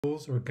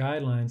rules or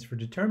guidelines for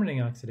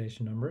determining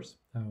oxidation numbers,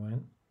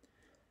 ON.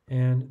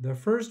 And the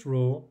first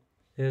rule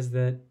is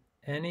that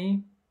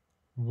any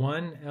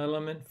one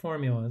element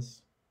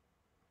formulas,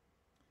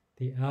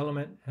 the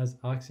element has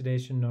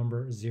oxidation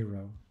number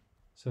 0.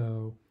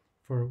 So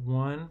for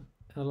one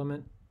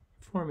element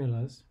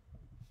formulas,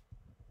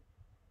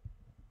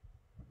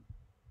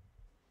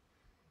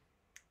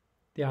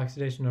 the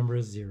oxidation number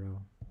is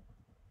 0.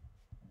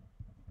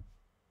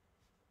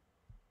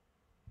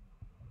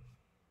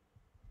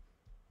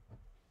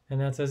 And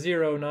that's a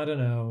 0, not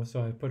an O,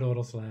 so I put a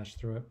little slash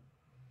through it.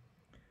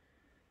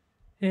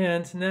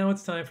 And now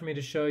it's time for me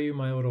to show you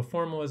my little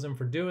formalism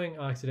for doing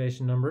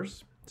oxidation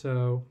numbers.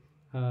 So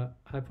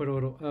I put a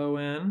little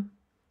ON,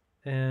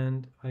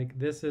 and like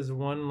this is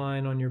one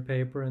line on your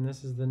paper, and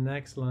this is the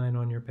next line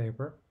on your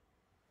paper.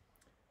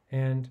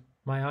 And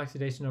my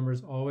oxidation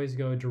numbers always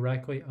go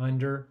directly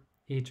under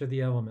each of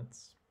the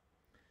elements.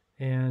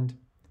 And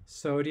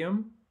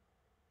sodium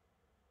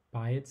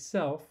by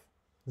itself,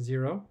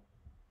 0.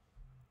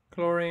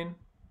 Chlorine,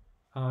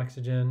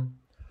 oxygen.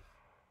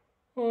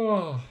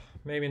 Oh,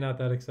 maybe not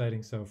that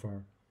exciting so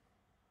far.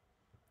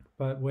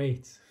 But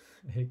wait,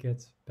 it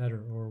gets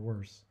better or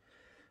worse.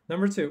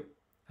 Number 2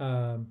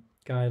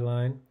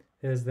 guideline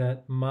is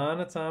that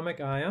monatomic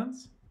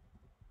ions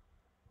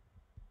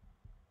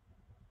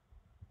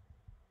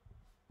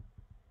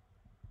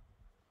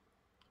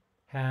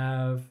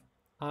have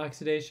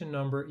oxidation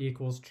number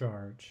equals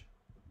charge.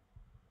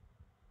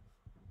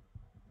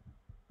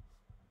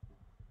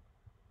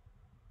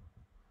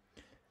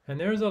 And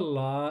there's a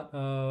lot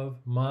of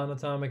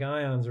monatomic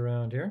ions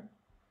around here.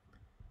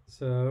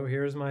 So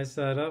here's my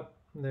setup.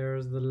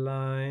 There's the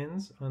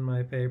lines on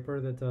my paper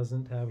that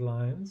doesn't have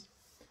lines.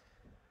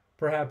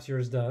 Perhaps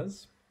yours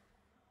does.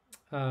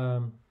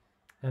 And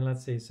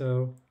let's see.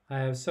 So I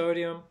have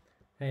sodium.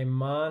 A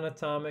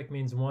monatomic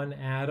means one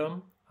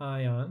atom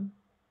ion.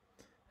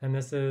 And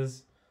this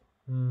is,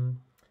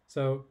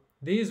 so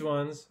these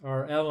ones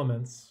are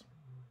elements.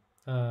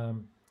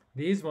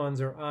 These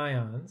ones are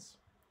ions.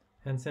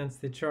 And since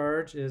the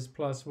charge is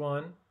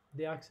 +1,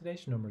 the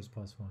oxidation number is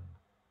 +1.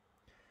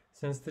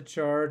 Since the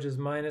charge is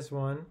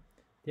 -1,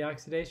 the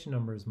oxidation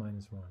number is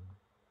 -1.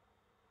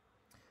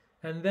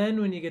 And then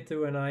when you get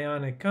to an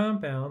ionic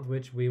compound,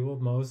 which we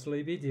will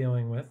mostly be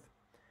dealing with,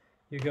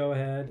 you go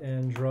ahead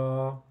and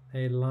draw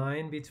a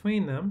line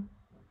between them,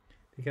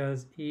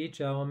 because each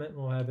element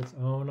will have its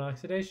own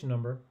oxidation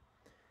number.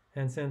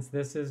 And since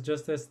this is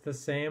just the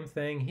same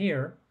thing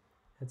here,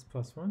 it's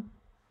 +1.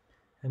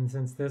 And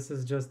since this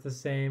is just the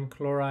same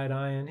chloride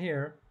ion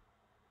here,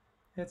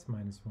 it's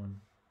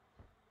 -1.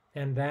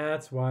 And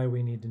that's why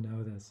we need to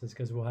know this, is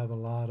because we'll have a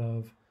lot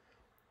of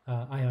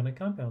ionic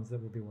compounds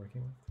that we'll be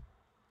working with.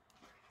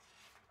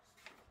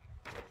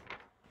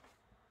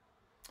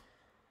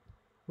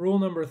 Rule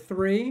number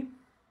 3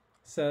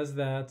 says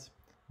that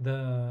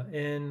the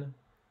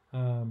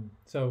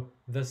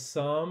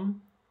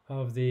sum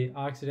of the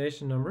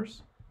oxidation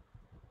numbers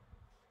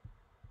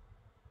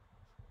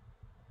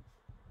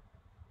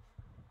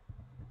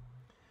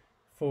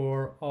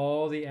for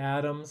all the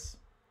atoms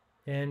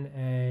in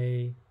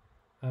a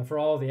for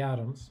all the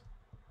atoms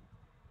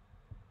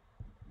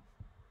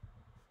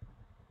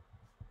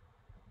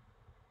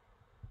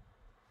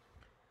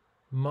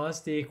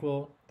must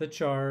equal the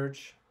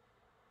charge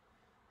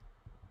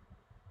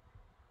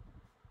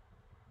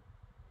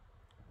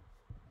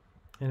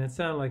and it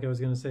sounded like I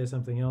was going to say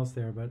something else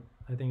there, but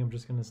I think I'm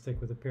just going to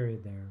stick with a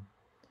period there.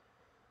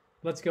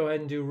 Let's go ahead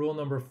and do rule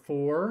number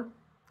 4,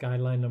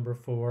 guideline number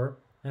 4.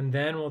 And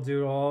then we'll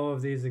do all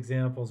of these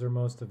examples, or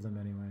most of them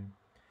anyway.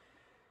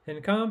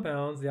 In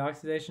compounds, the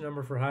oxidation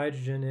number for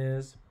hydrogen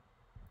is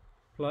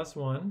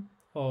 +1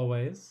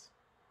 always,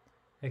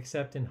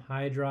 except in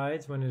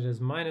hydrides when it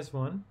is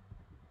 -1.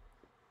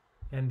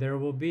 And there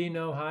will be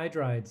no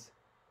hydrides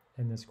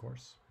in this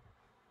course.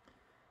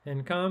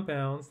 In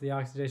compounds, the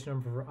oxidation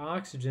number for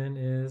oxygen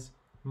is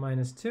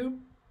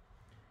 -2,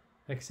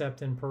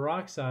 except in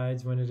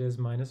peroxides when it is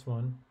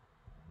 -1.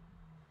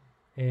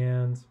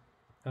 And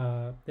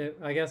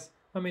I guess,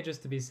 let me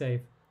just to be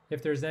safe,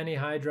 if there's any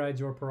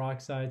hydrides or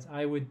peroxides,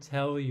 I would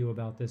tell you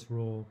about this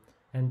rule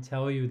and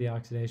tell you the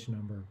oxidation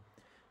number.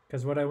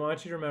 Because what I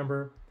want you to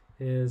remember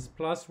is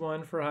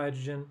 +1 for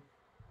hydrogen,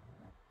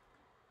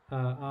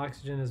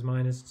 oxygen is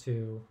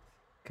 -2.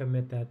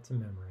 Commit that to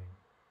memory.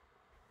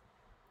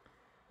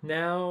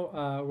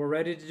 Now we're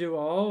ready to do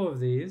all of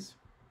these.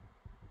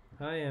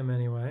 I am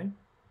anyway.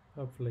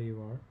 Hopefully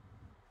you are.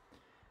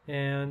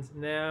 And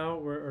now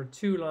our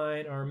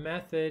 2-line, our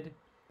method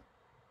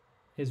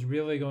is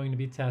really going to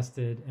be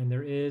tested, and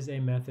there is a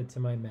method to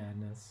my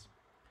madness.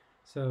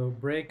 So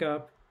break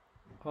up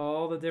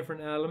all the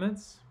different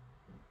elements,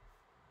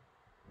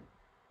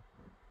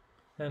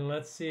 and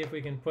let's see if we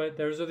can put,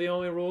 those are the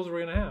only rules we're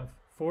going to have.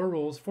 4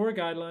 rules, 4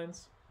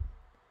 guidelines.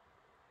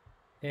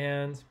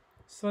 And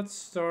so let's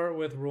start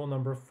with rule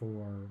number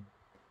 4.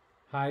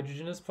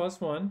 Hydrogen is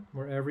 +1.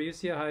 Wherever you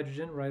see a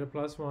hydrogen, write a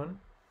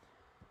 +1.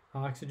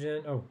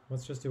 Oxygen,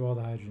 let's just do all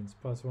the hydrogens,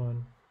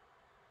 +1.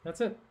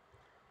 That's it.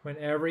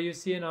 Whenever you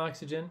see an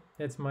oxygen,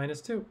 it's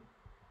 -2.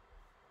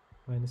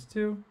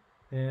 -2.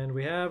 And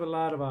we have a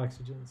lot of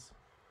oxygens,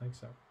 like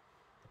so.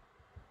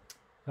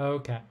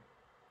 Okay.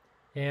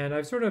 And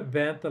I've sort of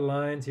bent the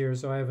lines here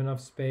so I have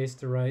enough space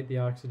to write the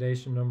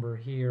oxidation number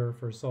here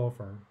for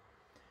sulfur.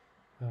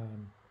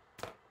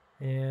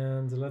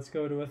 And let's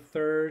go to a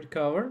third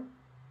color.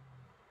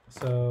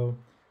 So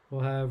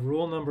we'll have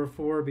rule number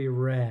 4 be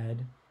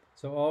red.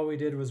 So all we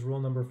did was rule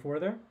number 4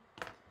 there.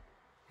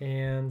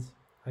 And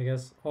I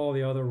guess all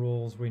the other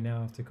rules we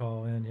now have to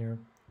call in here.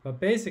 But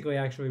basically,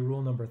 actually,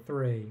 rule number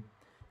 3.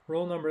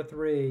 Rule number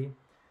 3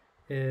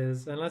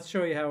 is, and let's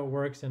show you how it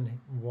works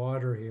in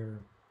water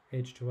here,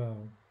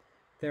 H2O.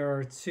 There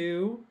are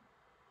 2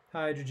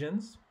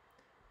 hydrogens,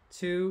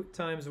 2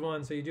 times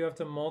 1. So you do have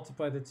to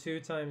multiply the 2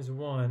 times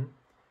 1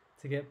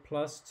 to get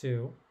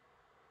 +2.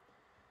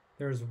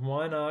 There's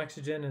 1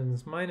 oxygen and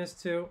it's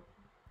 -2.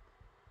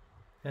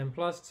 And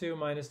 +2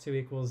 minus 2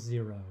 equals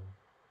 0.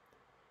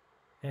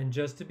 And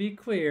just to be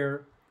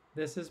clear,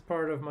 this is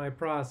part of my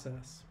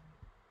process.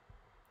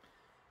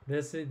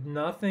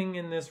 Nothing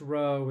in this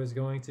row is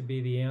going to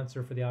be the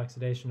answer for the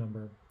oxidation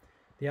number.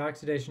 The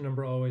oxidation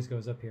number always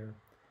goes up here.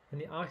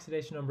 And the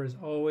oxidation number is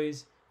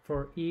always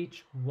for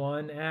each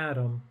one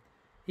atom,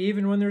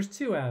 even when there's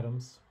 2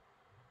 atoms.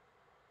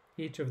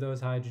 Each of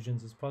those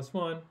hydrogens is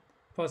 +1.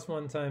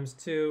 +1 times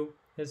 2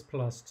 is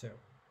 +2.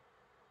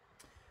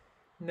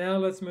 Now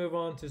let's move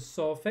on to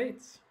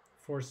sulfates.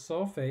 For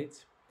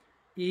sulfates,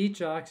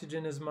 each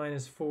oxygen is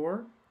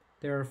 -4.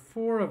 There are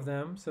 4 of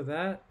them, so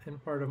that in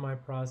part of my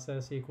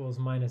process equals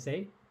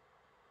 -8.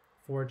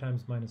 4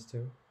 times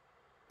 -2.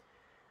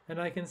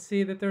 And I can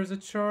see that there's a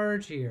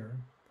charge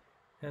here.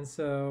 And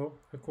so,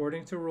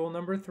 according to rule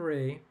number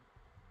 3,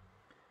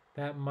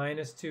 that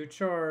 -2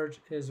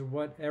 charge is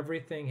what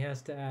everything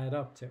has to add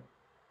up to.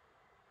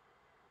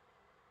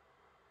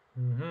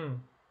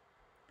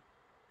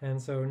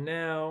 And so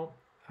now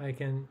I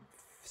can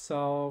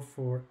solve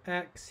for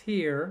x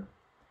here,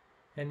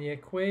 and the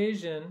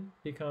equation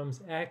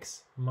becomes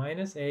x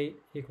minus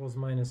 8 equals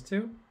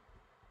 -2.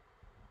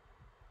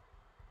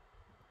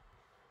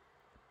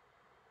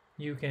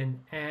 You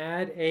can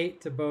add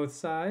 8 to both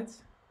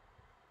sides,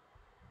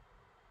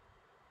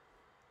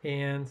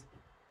 and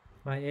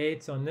my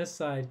 8's on this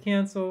side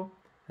cancel,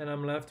 and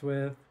I'm left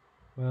with,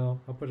 well,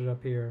 I'll put it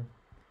up here,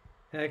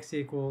 x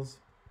equals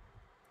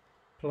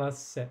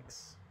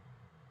 +6.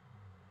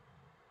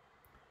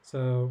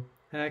 So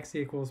x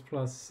equals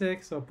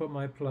 +6. I'll put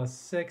my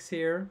 +6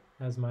 here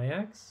as my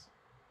x.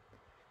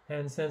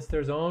 And since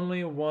there's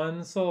only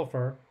one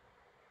sulfur,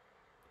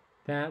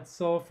 that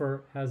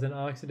sulfur has an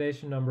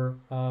oxidation number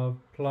of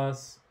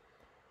 +6.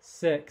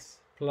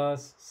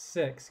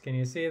 +6. Can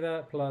you see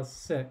that?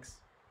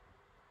 +6.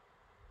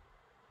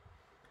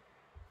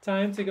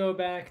 Time to go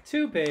back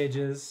 2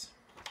 pages.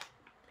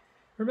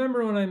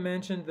 Remember when I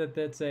mentioned that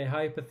that's a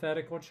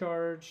hypothetical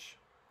charge?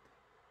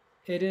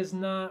 It is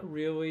not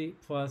really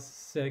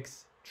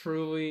 +6,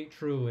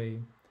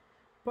 truly,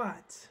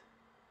 but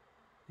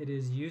it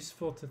is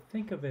useful to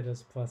think of it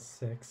as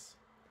 +6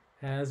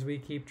 as we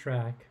keep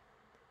track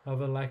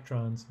of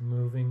electrons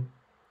moving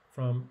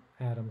from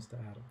atoms to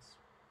atoms.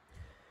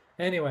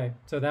 Anyway,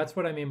 so that's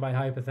what I mean by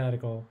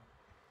hypothetical.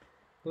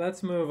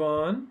 Let's move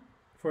on.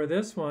 For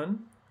this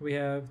one, we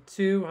have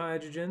 2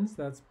 hydrogens,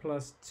 that's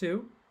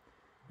 +2.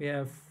 We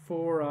have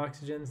 4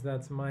 oxygens,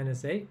 that's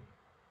 -8.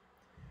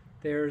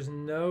 There's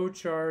no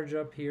charge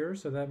up here,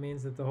 so that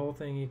means that the whole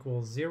thing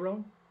equals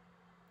 0.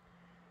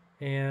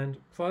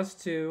 And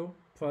 +2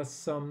 plus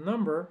some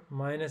number,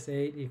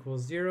 -8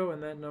 equals 0,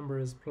 and that number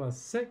is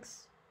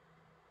 +6.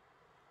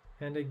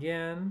 And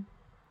again,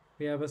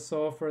 we have a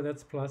sulfur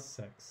that's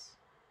 +6.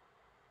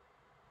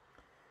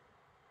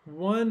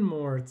 One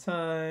more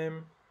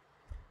time.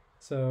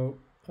 So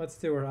let's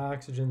do our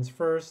oxygens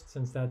first,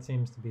 since that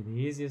seems to be the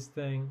easiest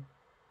thing.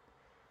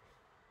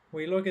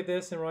 We look at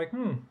this and we're like,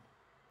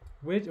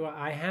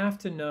 I have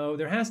to know,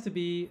 there has to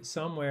be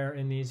somewhere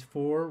in these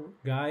 4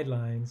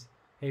 guidelines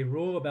a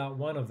rule about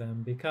one of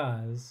them,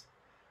 because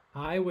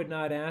I would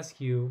not ask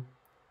you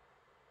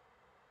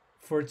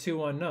for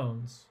 2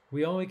 unknowns.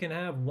 We only can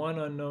have 1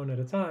 unknown at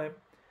a time.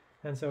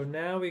 And so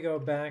now we go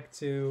back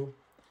to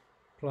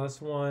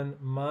 +1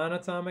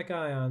 monatomic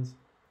ions.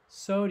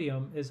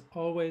 Sodium is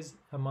always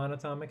a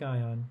monatomic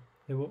ion.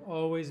 It will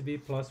always be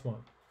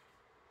 +1.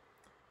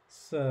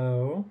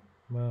 So,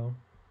 well,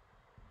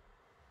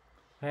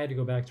 I had to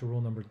go back to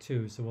rule number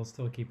 2, so we'll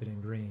still keep it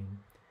in green.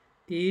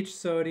 Each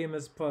sodium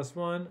is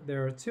 +1.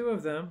 There are 2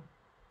 of them,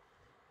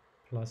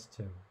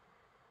 +2.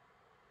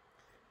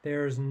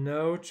 There's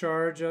no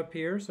charge up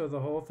here, so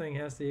the whole thing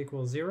has to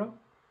equal 0.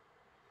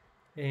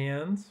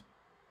 And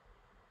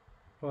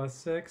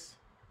 +6,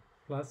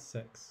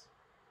 +6.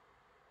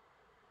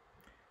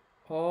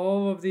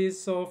 All of these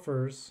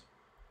sulfurs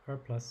are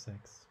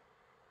 +6.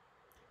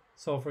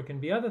 Sulfur can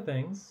be other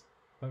things,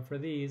 but for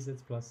these,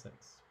 it's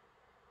 +6.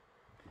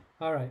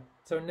 All right,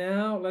 so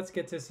now let's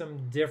get to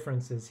some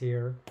differences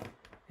here.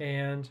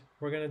 And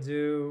we're going to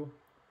do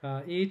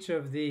each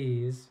of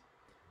these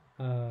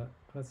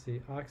let's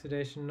see,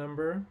 oxidation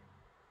number.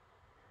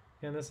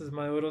 And this is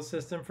my little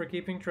system for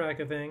keeping track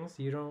of things.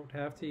 You don't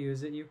have to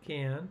use it, you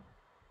can.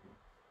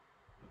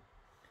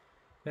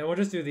 Now we'll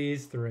just do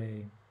these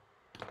three.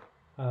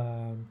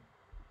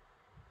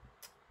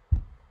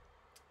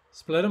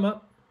 Split them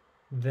up.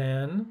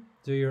 Then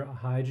do your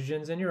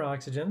hydrogens and your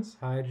oxygens.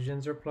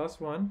 Hydrogens are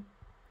 +1,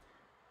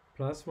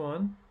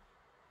 +1.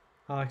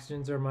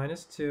 Oxygens are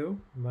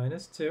 -2,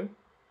 -2.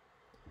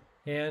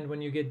 And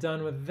when you get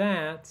done with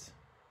that,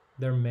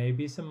 there may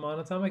be some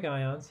monatomic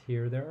ions.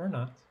 Here there are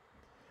not.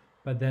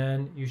 But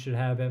then you should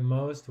have at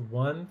most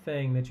one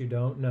thing that you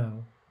don't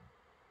know.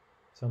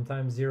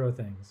 Sometimes 0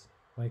 things.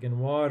 Like in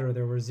water,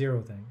 there were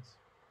 0 things.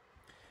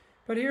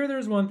 But here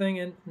there's one thing.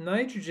 In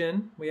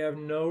nitrogen, we have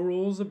no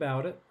rules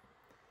about it.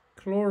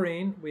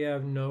 Chlorine, we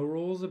have no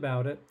rules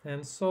about it.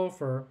 And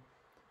sulfur,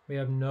 we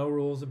have no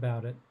rules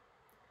about it.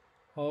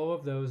 All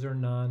of those are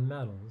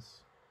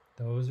non-metals.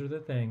 Those are the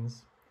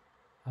things,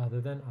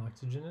 other than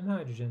oxygen and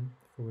hydrogen,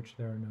 for which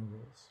there are no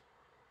rules.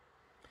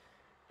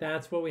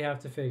 That's what we have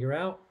to figure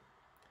out.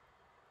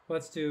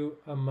 Let's do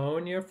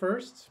ammonia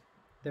first.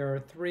 There are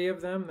 3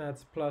 of them.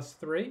 That's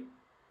 +3.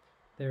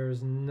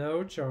 There's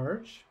no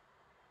charge.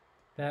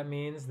 That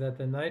means that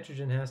the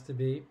nitrogen has to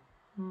be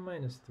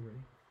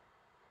 -3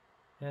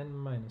 and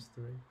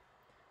 -3.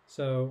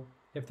 So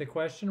if the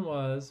question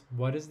was,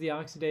 what is the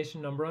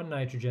oxidation number on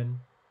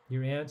nitrogen?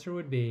 Your answer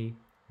would be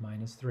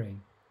 -3.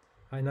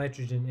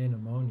 Nitrogen in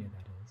ammonia,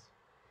 that is.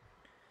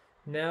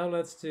 Now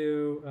let's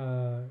do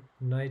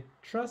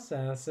nitrous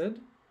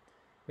acid.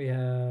 We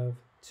have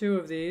 2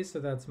 of these, so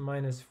that's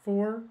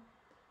 -4.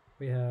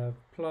 We have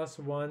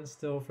 +1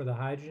 still for the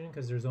hydrogen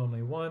because there's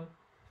only 1.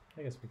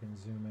 I guess we can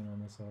zoom in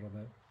on this a little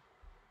bit.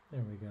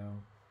 There we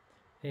go.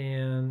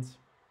 And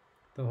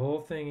the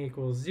whole thing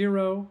equals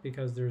 0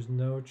 because there's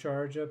no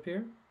charge up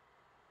here.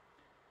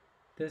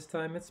 This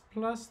time it's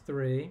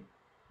 +3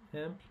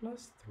 and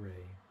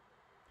 +3.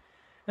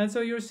 And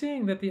so you're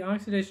seeing that the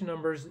oxidation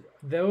numbers,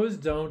 those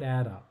don't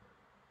add up,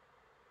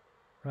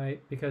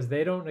 right? Because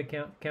they don't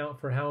count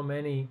for how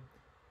many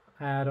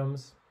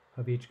atoms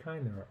of each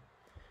kind there are.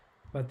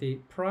 But the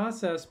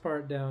process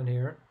part down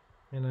here,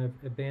 and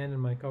I've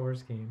abandoned my color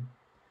scheme,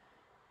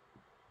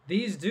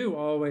 these do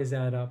always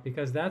add up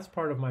because that's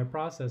part of my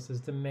process, is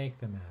to make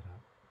them add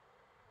up.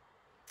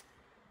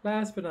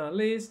 Last but not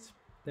least,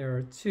 there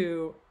are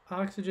 2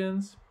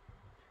 oxygens.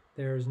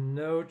 There's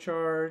no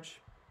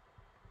charge.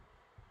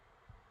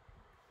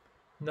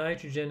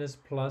 Nitrogen is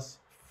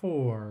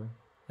 +4.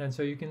 And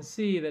so you can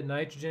see that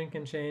nitrogen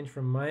can change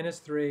from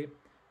 -3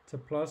 to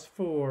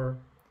 +4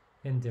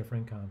 in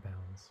different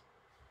compounds.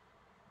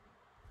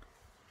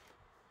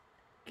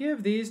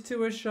 Give these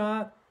 2 a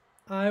shot.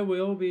 I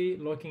will be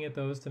looking at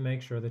those to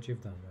make sure that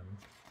you've done them.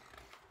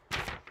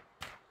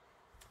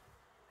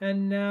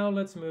 And now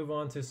let's move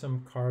on to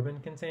some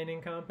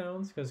carbon-containing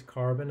compounds, because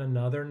carbon,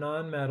 another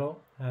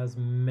non-metal, has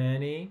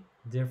many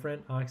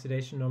different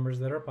oxidation numbers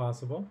that are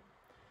possible.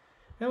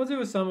 And we'll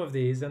do some of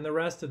these, and the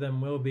rest of them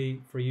will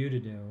be for you to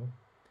do.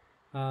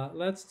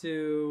 Let's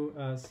do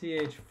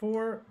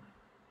CH4.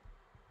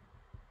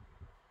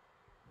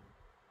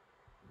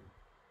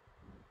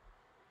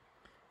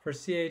 For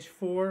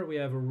CH4, we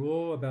have a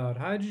rule about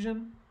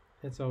hydrogen.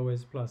 It's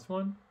always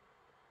 +1.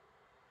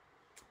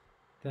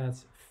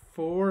 That's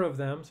 4 of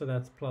them, so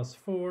that's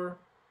 +4.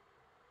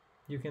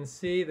 You can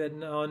see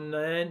that on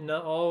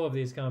not all of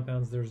these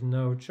compounds there's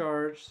no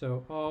charge,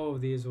 so all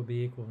of these will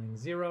be equaling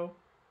 0.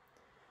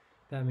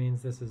 That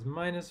means this is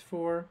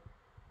 -4,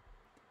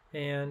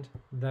 and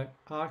the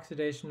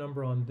oxidation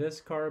number on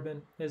this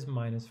carbon is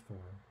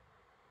 -4.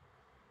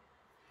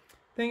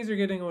 Things are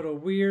getting a little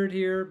weird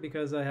here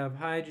because I have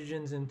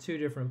hydrogens in 2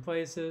 different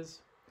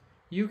places.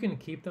 You can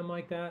keep them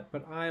like that,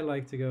 but I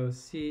like to go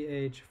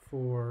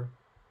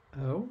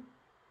CH4O.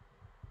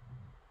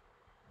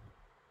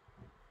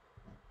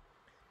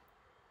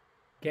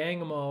 Gang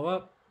them all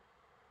up,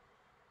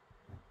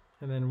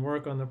 and then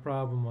work on the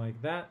problem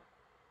like that.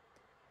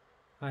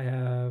 I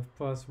have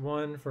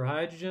 +1 for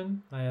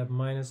hydrogen. I have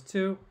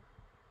 -2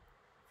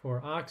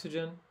 for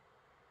oxygen.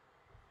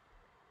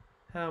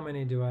 How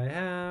many do I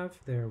have?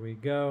 There we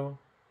go.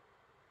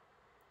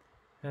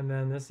 And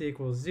then this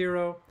equals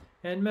 0.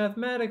 And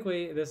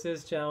mathematically, this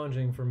is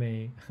challenging for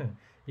me,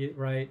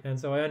 right? And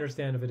so I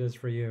understand if it is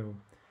for you.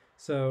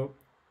 So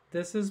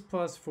this is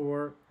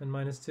 +4 and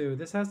 -2.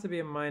 This has to be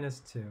a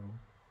 -2.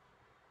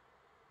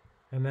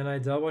 And then I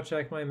double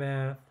check my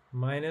math.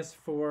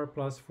 -4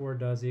 + 4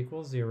 does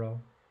equal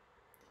 0.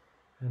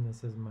 And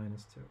this is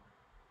 -2.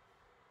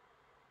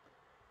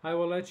 I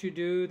will let you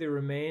do the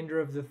remainder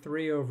of the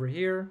 3 over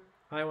here.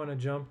 I want to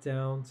jump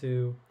down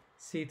to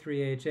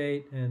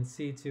C3H8 and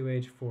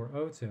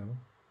C2H4O2.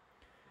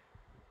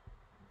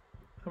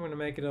 I'm going to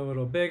make it a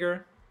little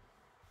bigger.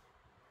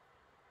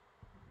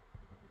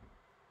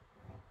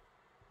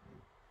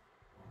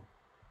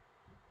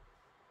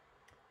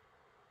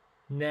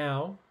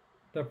 Now,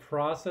 the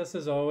process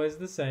is always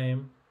the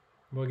same.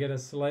 We'll get a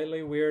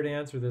slightly weird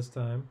answer this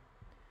time.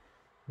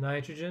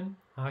 Nitrogen,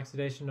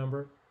 oxidation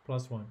number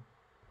 +1.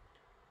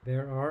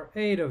 There are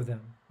 8 of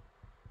them.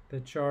 The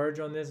charge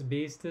on this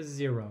beast is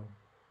 0.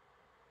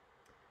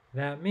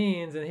 That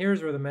means, and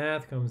here's where the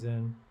math comes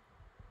in,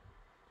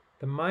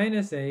 the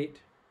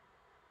 -8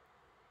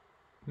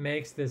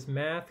 makes this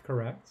math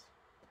correct.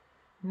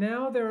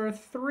 Now there are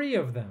 3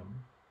 of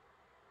them.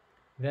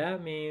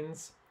 That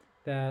means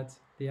that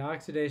the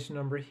oxidation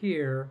number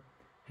here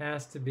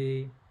has to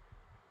be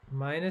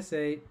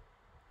 -8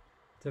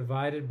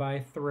 divided by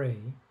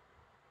 3,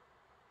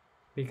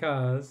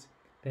 because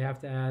they have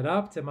to add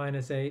up to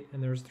 -8,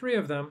 and there's 3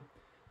 of them.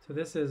 So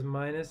this is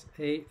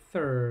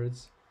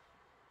 -8/3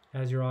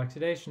 as your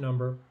oxidation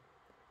number.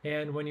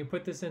 And when you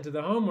put this into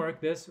the homework,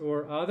 this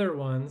or other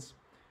ones,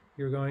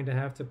 you're going to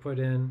have to put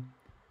in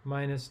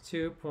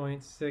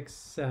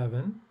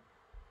 -2.67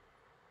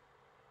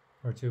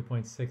 or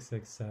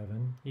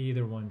 2.667.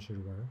 Either one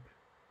should work.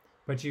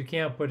 But you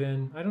can't put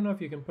in, I don't know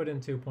if you can put in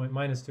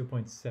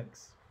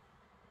 -2.6,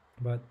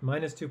 but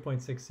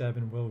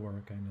 -2.67 will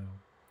work, I know.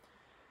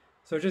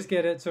 So just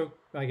get it, so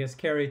I guess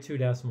carry 2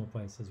 decimal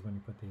places when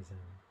you put these in.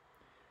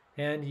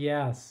 And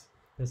yes,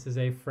 this is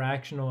a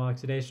fractional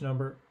oxidation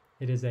number.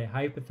 It is a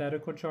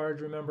hypothetical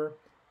charge, remember,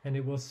 and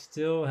it will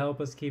still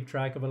help us keep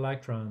track of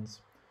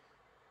electrons.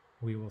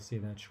 We will see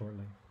that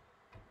shortly.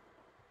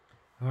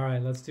 All right,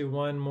 let's do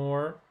one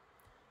more.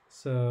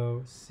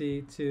 So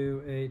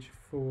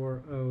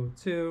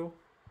C2H4O2.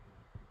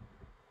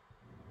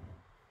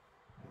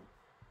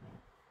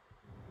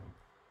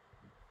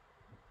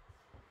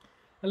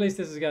 At least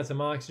this has got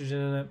some oxygen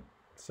in it.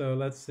 So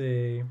let's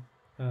see.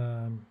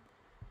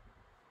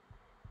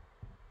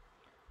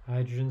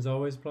 Hydrogen's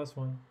always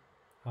 +1.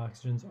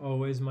 Oxygen's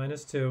always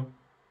 -2.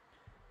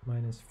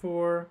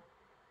 -4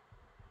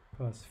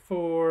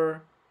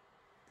 +4.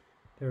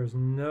 There's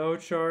no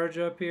charge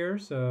up here,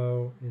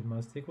 so it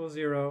must equal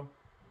 0.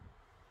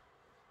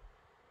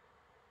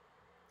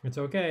 It's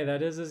okay,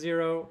 that is a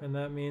 0, and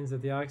that means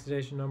that the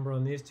oxidation number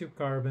on these 2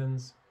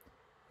 carbons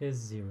is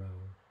 0.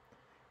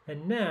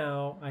 And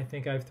now, I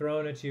think I've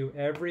thrown at you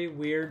every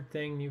weird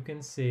thing you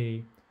can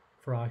see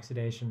for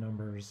oxidation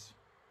numbers.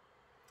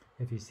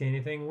 If you see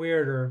anything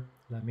weirder,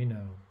 let me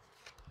know.